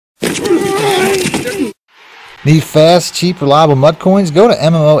Need fast, cheap, reliable mud coins? Go to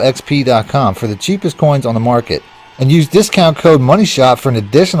MMOXP.com for the cheapest coins on the market. And use discount code MONEYSHOT for an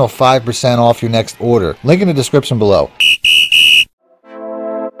additional 5% off your next order. Link in the description below.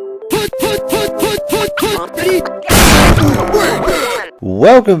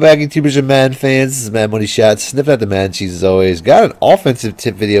 Welcome back, YouTubers and Madden fans. This is Mad Money Shot, sniffing at the Madden cheese as always. Got an offensive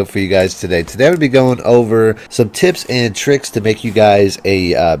tip video for you guys today. Today I'm going to be going over some tips and tricks to make you guys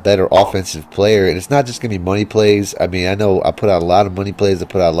a better offensive player. And it's not just going to be money plays. I mean, I know I put out a lot of money plays. I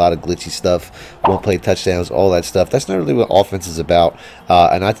put out a lot of glitchy stuff, one-play touchdowns, all that stuff. That's not really what offense is about.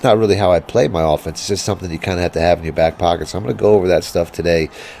 And that's not really how I play my offense. It's just something you kind of have to have in your back pocket. So I'm going to go over that stuff today.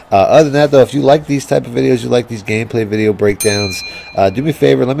 Other than that, though, if you like these type of videos, you like these gameplay video breakdowns, do me a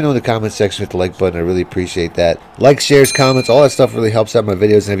favor, let me know in the comment section with the like button. I really appreciate that. Like, shares, comments, all that stuff really helps out my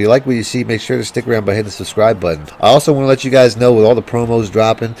videos. And if you like what you see, make sure to stick around by hitting the subscribe button. I also want to let you guys know, with all the promos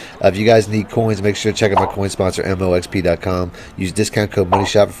dropping, if you guys need coins, make sure to check out my coin sponsor, MMOXP.com. Use discount code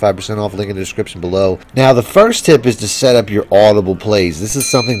MONEYSHOT for 5% off. Link in the description below. Now, the first tip is to set up your audible plays. This is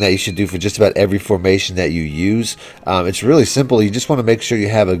something that you should do for just about every formation that you use. It's really simple. You just want to make sure you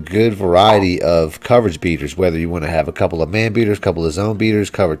have a good variety of coverage beaters, whether you want to have a couple of man beaters, a couple of zone beaters,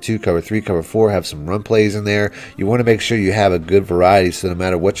 cover 2, cover 3, cover 4, have some run plays in there. You want to make sure you have a good variety, so no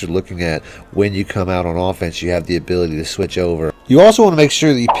matter what you're looking at, when you come out on offense, you have the ability to switch over. You also want to make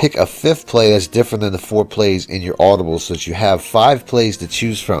sure that you pick a fifth play that's different than the 4 plays in your audibles, so that you have 5 plays to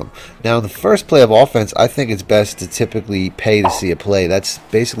choose from. Now, in the first play of offense, I think it's best to typically pay to see a play. That's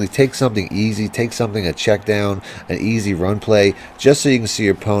basically take something easy, take something a check down, an easy run play, just so you can see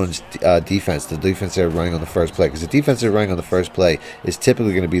your opponent's defense, the defense they're running on the first play, because the defense they're running on the first play is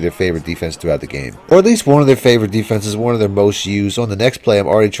typically going to be their favorite defense throughout the game, or at least one of their favorite defenses, one of their most used. On the next play, I'm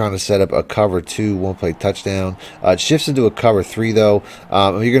already trying to set up a cover 2 one-play touchdown. It shifts into a cover 3 though.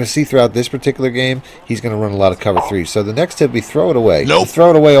 You're going to see throughout this particular game, he's going to run a lot of cover 3. So the next tip would be throw it away. Nope. To throw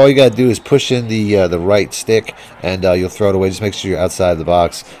it away, all you got to do is push in the right stick, and you'll throw it away. Just make sure you're outside the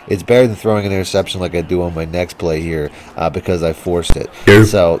box. It's better than throwing an interception like I do on my next play here, because I forced it. Yep.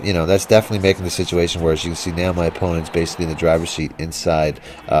 So, you know, that's definitely making the situation worse. You can see now my opponent's basically in the driver's seat inside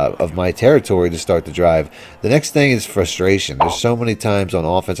of my territory to start the drive. The next thing is frustration. There's so many times on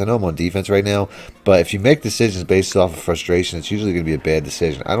offense, I know I'm on defense right now, but if you make decisions based off of frustration, it's usually going to be a bad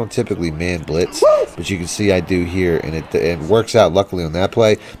decision. I don't typically man blitz, but you can see I do here, and it works out luckily on that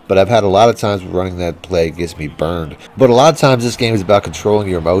play. But I've had a lot of times where running that play gets me burned. But a lot of times this game is about controlling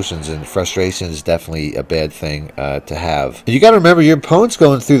your emotions, and frustration is definitely a bad thing to have. You got to remember, your opponent's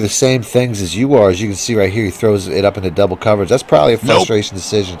going through the same things as you are. As you can see right here, he throws it up into double coverage. That's probably a frustration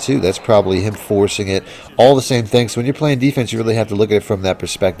decision too. That's probably him forcing it. All the same things. So when you're playing defense, you really have to look at it from that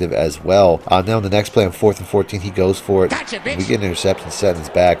perspective as well. Now in the next play on 4th and 14, he goes for it. Gotcha, we get an interception, set his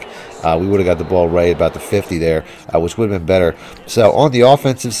back. We would have got the ball right about the 50 there, which would have been better. So on the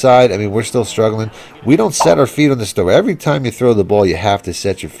offensive side, I mean, we're still struggling. We don't set our feet on this throw. Every time you throw the ball, you have to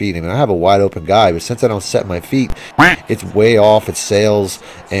set your feet. I mean, I have a wide open guy, but since I don't set my feet, it's way off. It sails,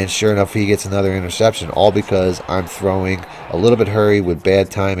 and sure enough, he gets another interception, all because I'm throwing a little bit hurried with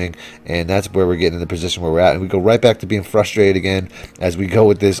bad timing, and that's where we're getting in the position where we're at. And we go right back to being frustrated again as we go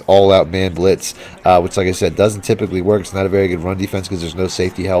with this all-out man blitz, which, like I said, doesn't typically work. It's not a very good run defense because there's no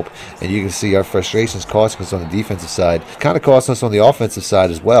safety help. And you can see our frustrations costing us on the defensive side, kind of costing us on the offensive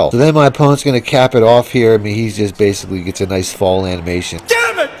side as well. So then my opponent's going to cap it off here. I mean, he's just basically gets a nice fall animation.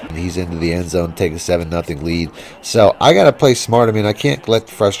 Damn it! And he's into the end zone, take a 7-0 lead. So I got to play smart. I mean, I can't let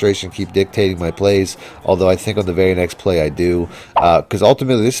the frustration keep dictating my plays, although I think on the very next play I do. Because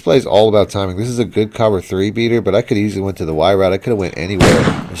ultimately, this play is all about timing. This is a good cover 3 beater, but I could easily went to the Y route. I could have went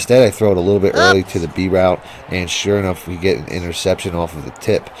anywhere. Instead, I throw it a little bit early to the B route, and sure enough, we get an interception off of the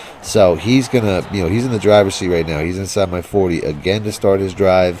tip. So he's gonna, he's in the driver's seat right now. He's inside my 40 again to start his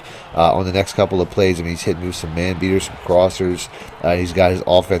drive. On the next couple of plays, I mean, he's hitting me with some man beaters, some crossers. He's got his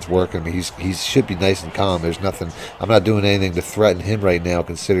offense working. I mean, he should be nice and calm. There's nothing. I'm not doing anything to threaten him right now,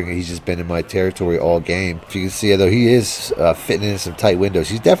 considering he's just been in my territory all game. If you can see, though, he is fitting in some tight windows.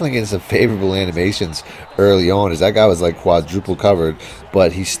 He's definitely getting some favorable animations early on, as that guy was like quadruple covered,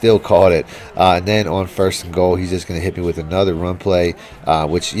 but he still caught it. And then on 1st and goal, he's just going to hit me with another run play,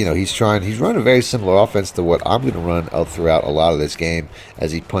 which, he's running a very similar offense to what I'm going to run throughout a lot of this game,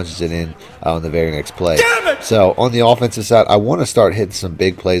 as he punches it in on the very next play. So on the offensive side, I want to start hitting some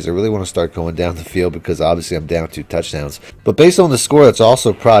big plays. I really want to start going down the field, because obviously I'm down 2 touchdowns. But based on the score, that's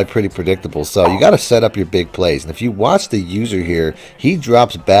also probably pretty predictable. So you got to set up your big plays. And if you watch the user here, he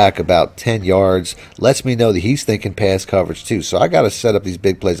drops back about 10 yards, lets me know that he's thinking pass coverage too. So I got to set up up these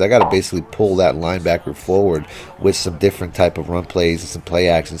big plays, I got to basically pull that linebacker forward with some different type of run plays and some play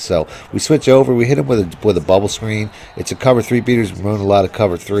action. So we switch over, we hit him with a bubble screen. It's a cover 3 beaters. We run a lot of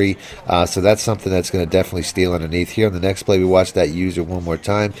cover 3, so that's something that's going to definitely steal underneath. Here on the next play, we watch that user one more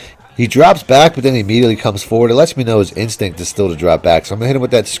time. He drops back, but then he immediately comes forward. It lets me know his instinct is still to drop back. So I'm going to hit him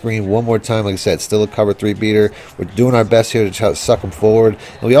with that screen one more time. Like I said, still a cover 3 beater. We're doing our best here to try to suck him forward.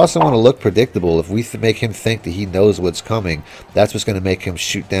 And we also want to look predictable. If we make him think that he knows what's coming, that's what's going to make him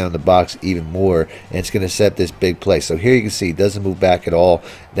shoot down the box even more. And it's going to set this big play. So here you can see he doesn't move back at all.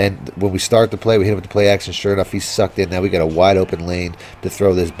 Then when we start the play, we hit him with the play action. Sure enough, he's sucked in. Now we got a wide open lane to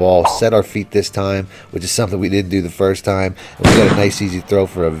throw this ball. Set our feet this time, which is something we didn't do the first time. And we got a nice easy throw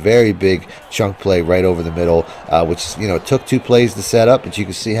for a very big chunk play right over the middle, which, you know, took 2 plays to set up, but you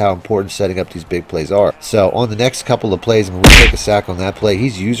can see how important setting up these big plays are. So on the next couple of plays, I mean, we take a sack on that play.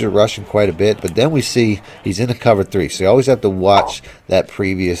 He's user rushing quite a bit, but then we see he's in a cover 3. So you always have to watch that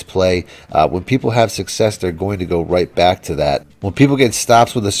previous play. When people have success, they're going to go right back to that. When people get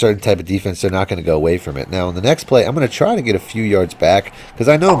stops with a certain type of defense, they're not going to go away from it. Now on the next play, I'm going to try to get a few yards back because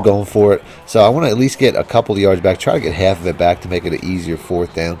I know I'm going for it. So I want to at least get a couple of yards back, try to get half of it back to make it an easier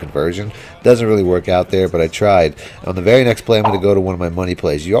 4th down conversion. Doesn't really work out there, but I tried. On the very next play, I'm going to go to one of my money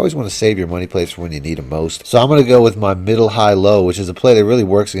plays. You always want to save your money plays for when you need them most. So I'm going to go with my middle, high, low, which is a play that really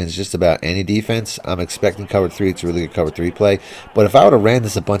works against just about any defense. I'm expecting cover 3. It's a really good cover 3 play. But if I would have ran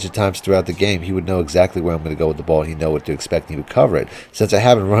this a bunch of times throughout the game, he would know exactly where I'm going to go with the ball. He'd know what to expect, and he would cover it. Since I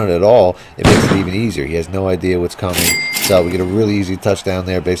haven't run it at all, it makes it even easier. He has no idea what's coming. So we get a really easy touchdown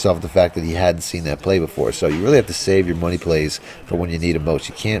there based off of the fact that he hadn't seen that play before. So you really have to save your money plays for when you need them most.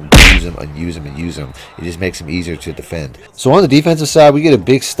 You can't use them and use them and use them. It just makes them easier to defend. So on the defensive side, we get a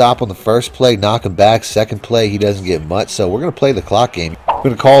big stop on the first play, knock him back. Second play, he doesn't get much. So we're going to play the clock game. We're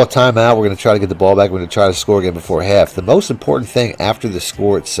going to call a timeout. We're going to try to get the ball back. We're going to try to score again before half. The most important thing after the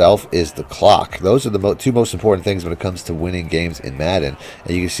score itself is the clock. Those are the 2 most important things when it comes to winning games in Madden.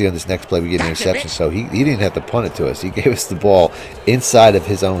 And you can see on this next play, we get an interception. So he didn't have to punt it to us. He gave us the ball inside of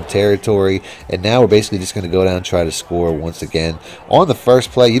his own territory. And now we're basically just going to go down and try to score once again. On the first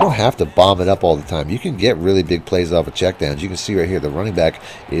play, you don't have to bomb it up all the time. You can get really big plays off of checkdowns. You can see right here, the running back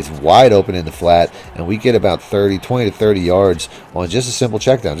is wide open in the flat. And we get about 20 to 30 yards on just a simple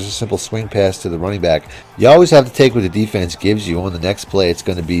check down, just a simple swing pass to the running back. You always have to take what the defense gives you. On the next play, it's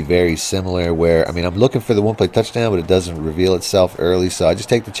going to be very similar where, I mean, I'm looking for the 1-play touchdown, but it doesn't reveal itself early, so I just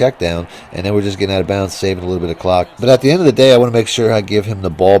take the check down, and then we're just getting out of bounds, saving a little bit of clock. But at the end of the day, I want to make sure I give him the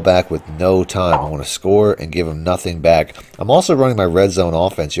ball back with no time. I want to score and give him nothing back. I'm also running my red zone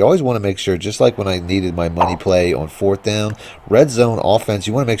offense. You always want to make sure, just like when I needed my money play on 4th down, red zone offense,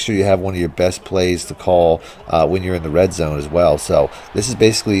 you want to make sure you have one of your best plays to call when you're in the red zone as well. So this is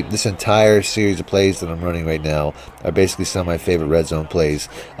basically, this entire series of plays that I'm running right now are basically some of my favorite red zone plays.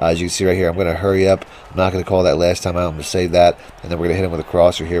 As you can see right here, I'm going to hurry up. I'm not going to call that last time out. I'm going to save that, and then we're going to hit him with a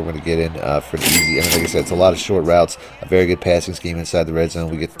crosser here. We're going to get in for an easy, and like I said, it's a lot of short routes, a very good passing scheme inside the red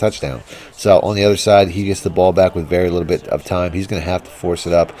zone. We get the touchdown. So on the other side, he gets the ball back with very little bit of time. He's going to have to force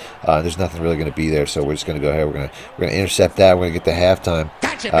it up. There's nothing really going to be there, so we're just going to go ahead. We're going to intercept that. We're going to get the halftime.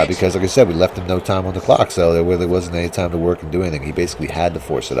 Because, like I said, we left him no time on the clock, so there really wasn't any time to work and do anything. He basically had to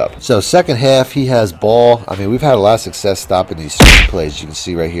force it up. So second half, he has ball. I mean, we've had a lot of success stopping these screen plays. You can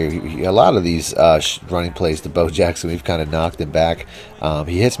see right here, a lot of these running plays to Bo Jackson, we've kind of knocked him back.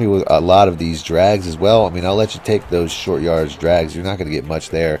 He hits me with a lot of these drags as well. I mean, I'll let you take those short yards drags. You're not going to get much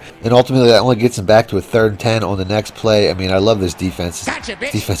there. And ultimately, that only gets him back to a 3rd and 10 on the next play. I mean, I love this defense.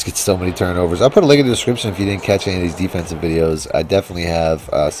 This defense gets so many turnovers. I'll put a link in the description if you didn't catch any of these defensive videos. I definitely have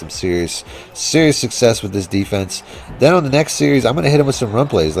some serious success with this defense. Then on the next series, I'm going to hit him with some run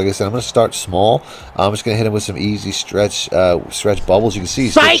plays. Like I said, I'm going to start small. I'm just going to hit him with some easy stretch bubbles. You can see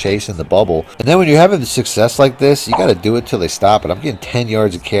he's still chasing the bubble. And then when you're having success like this, you got to do it till they stop it. I'm getting 10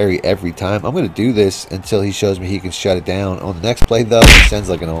 yards of carry every time. I'm going to do this until he shows me he can shut it down. On the next play, though, he sends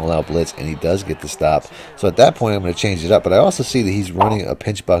like an all-out blitz, and he does get the stop. So at that point, I'm going to change it up. But I also see that he's running a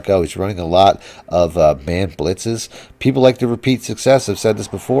pinch bucko. He's running a lot of man blitzes. People like to repeat success. I've said this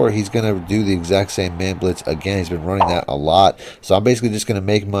before. He's going to do the exact same man blitz again. He's been running that a lot. So I'm basically just going to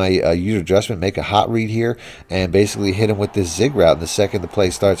make my user adjustment, make a hot read here, and basically hit him with this zig route. And the second the play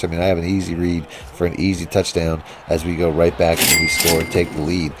starts, I mean, I have an easy read for an easy touchdown as we go right back and we score and take the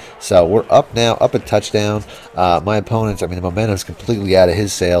lead. So we're up now, up a touchdown. My opponents, I mean, the momentum's completely out of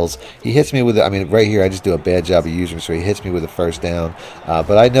his sails. He hits me with, I mean, right here, I just do a bad job of using, so he hits me with a 1st down.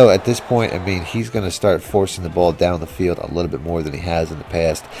 But I know at this point, I mean, he's going to start forcing the ball down the field a little bit more than he has in the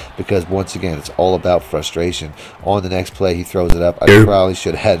past, because once again, it's all about frustration. On the next play, he throws it up. I probably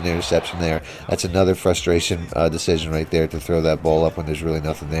should have had an interception there. That's another frustration decision right there, to throw that ball up when there's really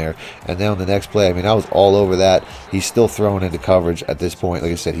nothing there. And then on the next play, I mean, I was all over that. He's still throwing into coverage at this point.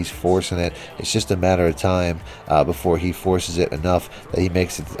 Like I said, he's forcing it. It's just a matter of time before he forces it enough that he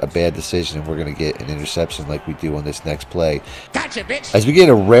makes it a bad decision, and we're going to get an interception like we do on this next play. Gotcha, bitch. As we get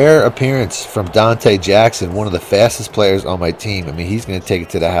a rare appearance from Dante Jackson, one of the fastest players on my team. I mean, he's going to take it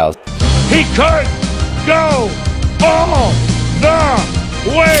to the house. He could go all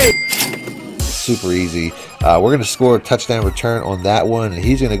the way. Super easy. We're going to score a touchdown return on that one, and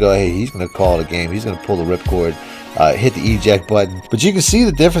he's going to go ahead. He's going to call it a game. He's going to pull the ripcord, hit the eject button. But you can see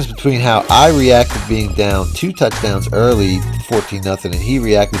the difference between how I reacted being down 2 touchdowns early, 14-0, and he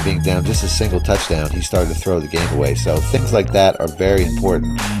reacted being down just a single touchdown. He started to throw the game away. So things like that are very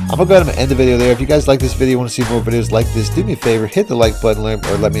important. I'm going to go ahead and end the video there. If you guys like this video, want to see more videos like this, do me a favor, hit the like button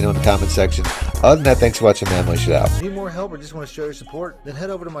or let me know in the comment section. Other than that, thanks for watching, man. Much out. Need more help or just want to show your support? Then head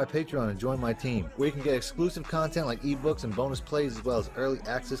over to my Patreon and join my team, where you can get exclusive content like ebooks and bonus plays, as well as early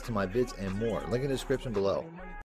access to my vids and more. Link in the description below.